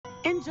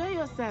Enjoy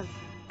yourself.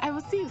 I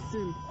will see you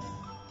soon.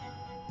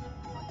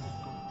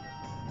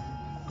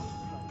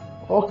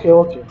 Okay,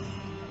 okay.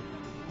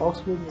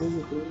 Hogsmeade will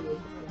be doing your business.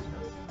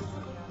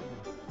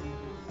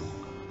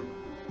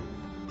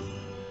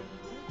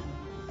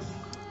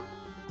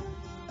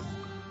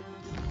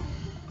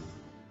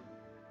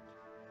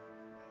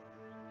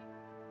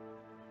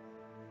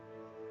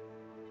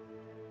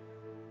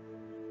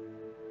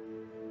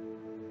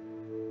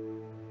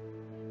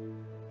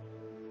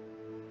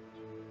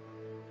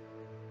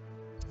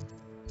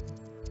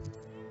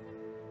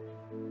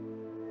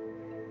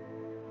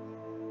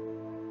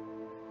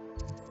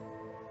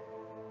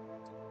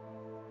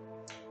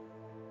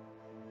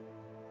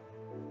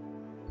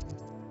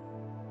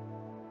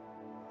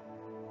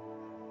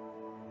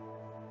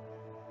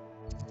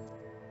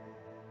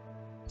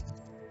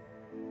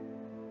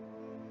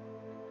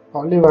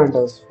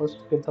 Ollivanders, first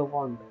get the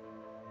wand.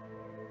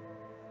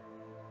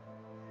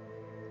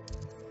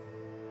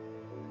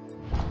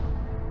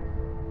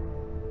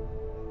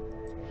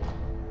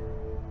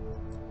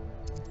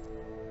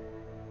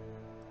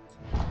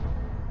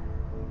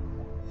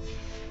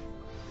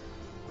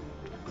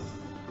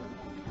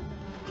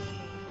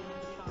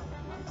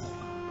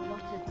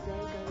 Not a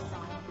day goes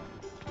by.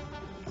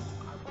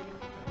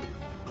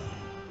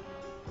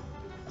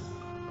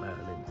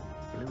 Merlin's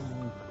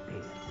blooming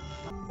beard.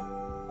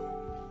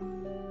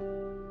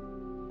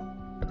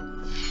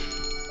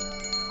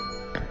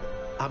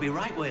 I'll be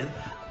right with.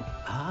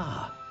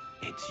 Ah,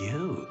 it's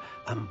you.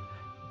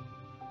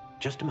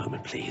 Just a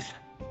moment, please.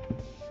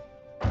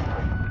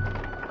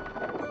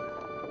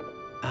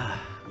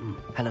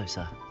 Hello,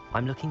 sir.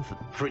 I'm looking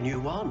For a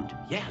new wand,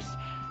 yes.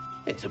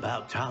 It's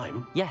about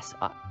time. Yes,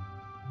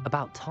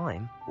 about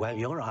time. Well,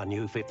 you're our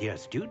new fifth-year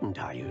student,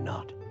 are you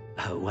not?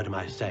 Oh, what am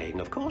I saying?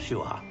 Of course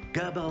you are.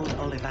 Gerbold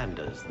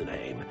Ollivanders, the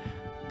name.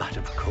 But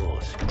of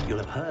course, you'll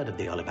have heard of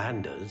the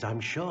Ollivanders,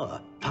 I'm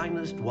sure.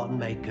 Finest wand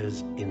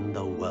makers in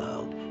the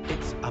world.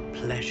 It's a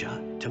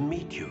pleasure to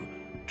meet you,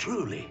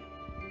 truly.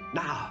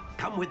 Now,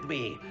 come with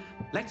me.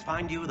 Let's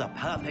find you the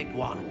perfect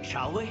wand,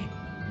 shall we?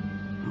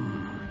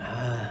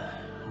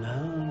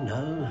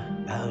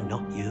 No,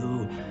 not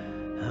you.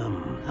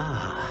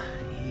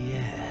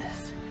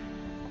 Yes.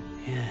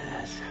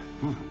 Yes.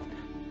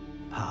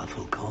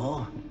 Powerful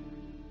core.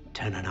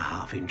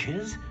 10.5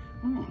 inches.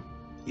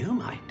 You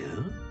might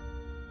do.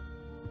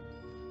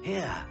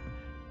 Here,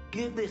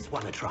 give this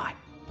one a try.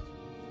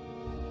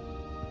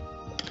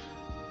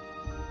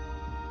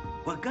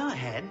 Well, go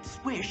ahead,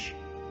 swish.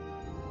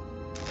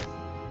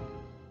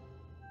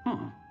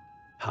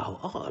 How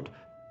odd.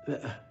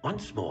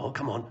 Once more,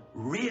 come on,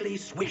 really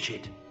swish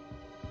it.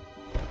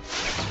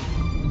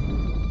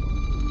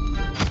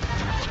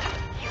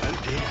 Oh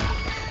dear.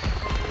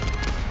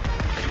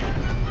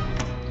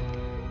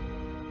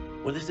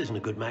 Well, this isn't a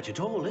good match at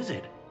all, is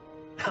it?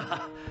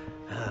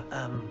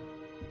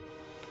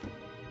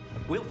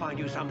 We'll find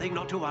you something,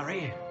 not to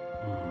worry.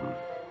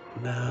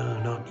 No,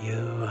 not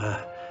you.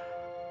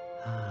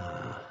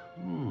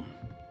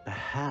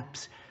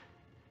 Perhaps.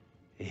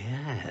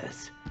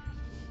 Yes.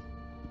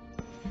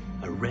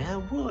 A rare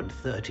wood,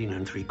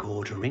 13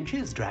 3/4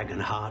 inches, dragon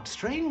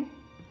heartstring.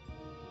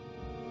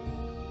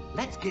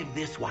 Let's give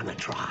this one a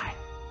try.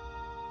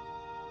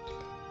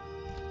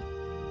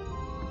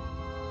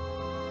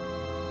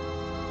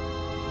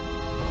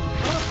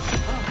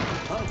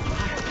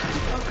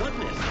 Oh,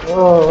 goodness.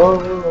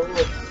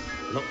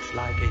 Oh. Looks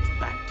like it's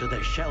back to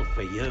the shelf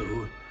for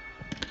you.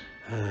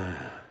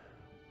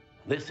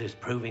 This is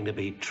proving to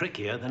be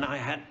trickier than I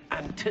had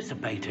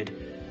anticipated.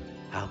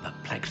 How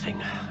perplexing.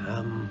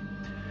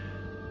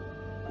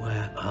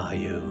 Where are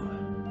you?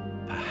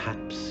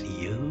 Perhaps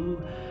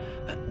you?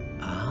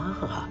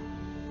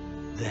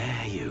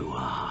 There you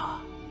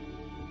are.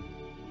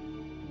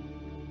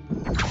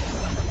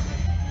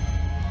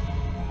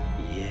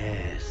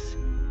 Yes,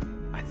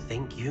 I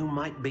think you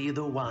might be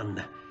the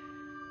one.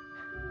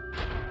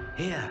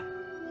 Here,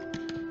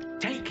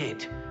 take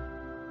it.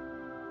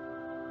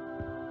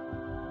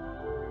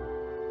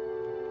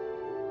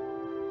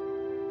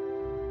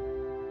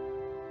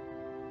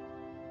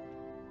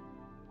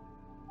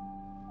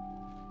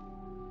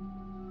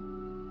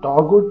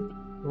 Dogwood,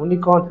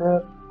 unicorn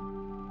hair,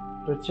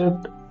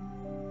 reject.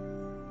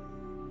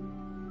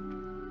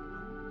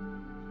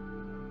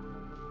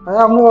 I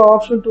have no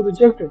option to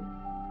reject it.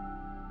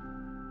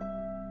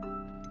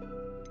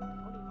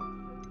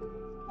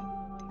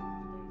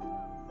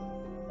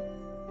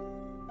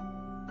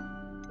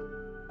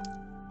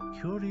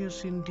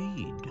 Curious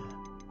indeed.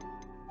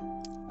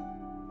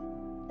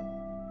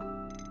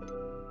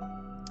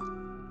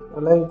 I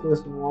like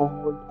this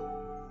wormwood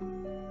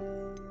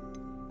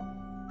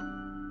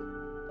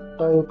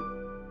type.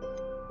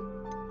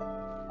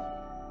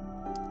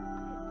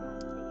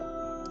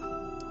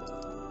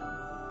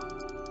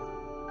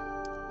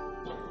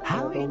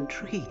 How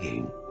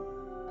intriguing.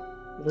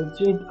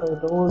 Rigid, I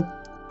don't.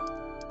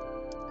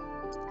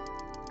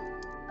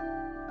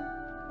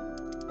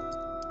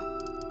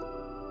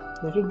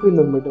 Let it be in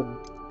the middle.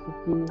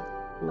 Sticky,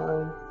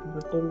 line,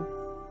 brittle,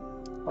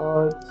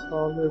 hard,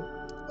 solid,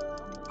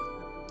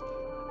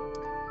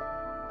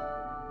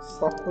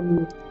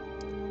 Shuffle.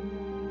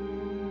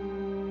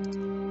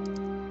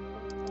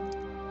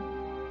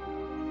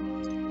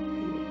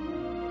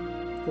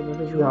 So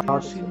that is the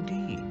art. Curious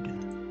indeed.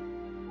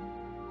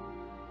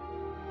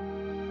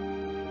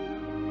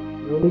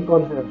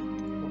 Unicorn hair.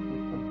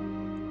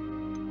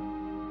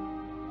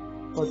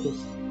 Okay.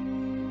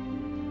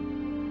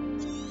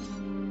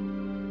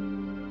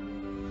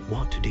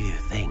 What do you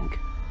think?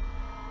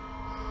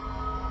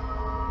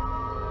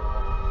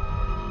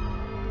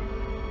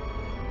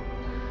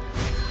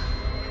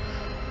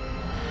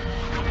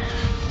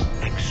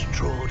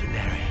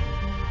 Extraordinary.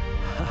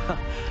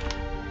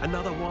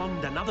 Another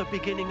wand, another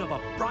beginning of a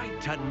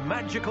bright and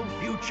magical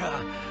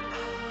future.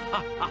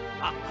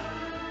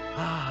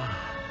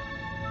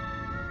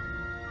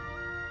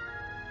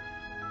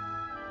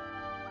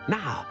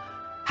 Now,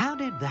 how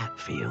did that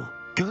feel?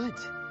 Good.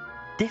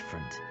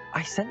 Different.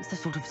 I sensed a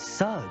sort of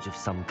surge of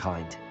some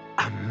kind.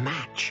 A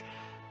match.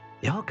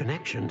 Your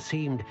connection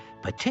seemed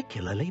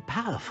particularly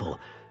powerful.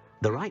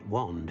 The right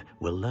wand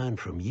will learn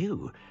from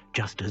you,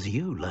 just as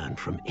you learn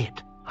from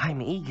it.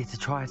 I'm eager to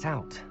try it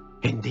out.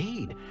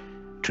 Indeed.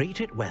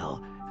 Treat it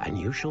well, and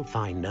you shall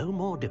find no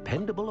more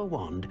dependable a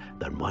wand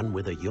than one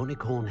with a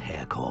unicorn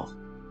hair core.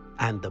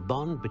 And the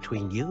bond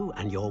between you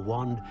and your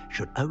wand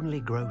should only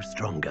grow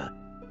stronger.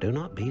 Do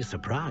not be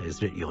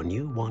surprised at your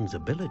new wand's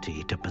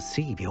ability to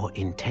perceive your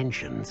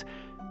intentions,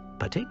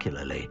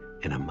 particularly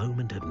in a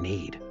moment of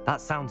need.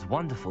 That sounds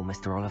wonderful,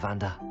 Mr.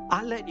 Ollivander.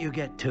 I'll let you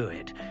get to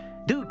it.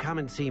 Do come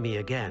and see me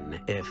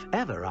again if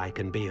ever I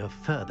can be of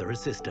further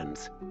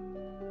assistance.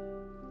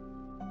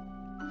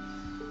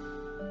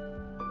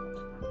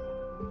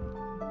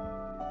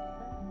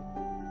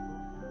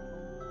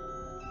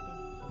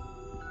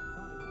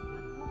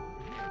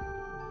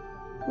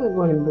 We're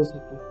going to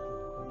visit.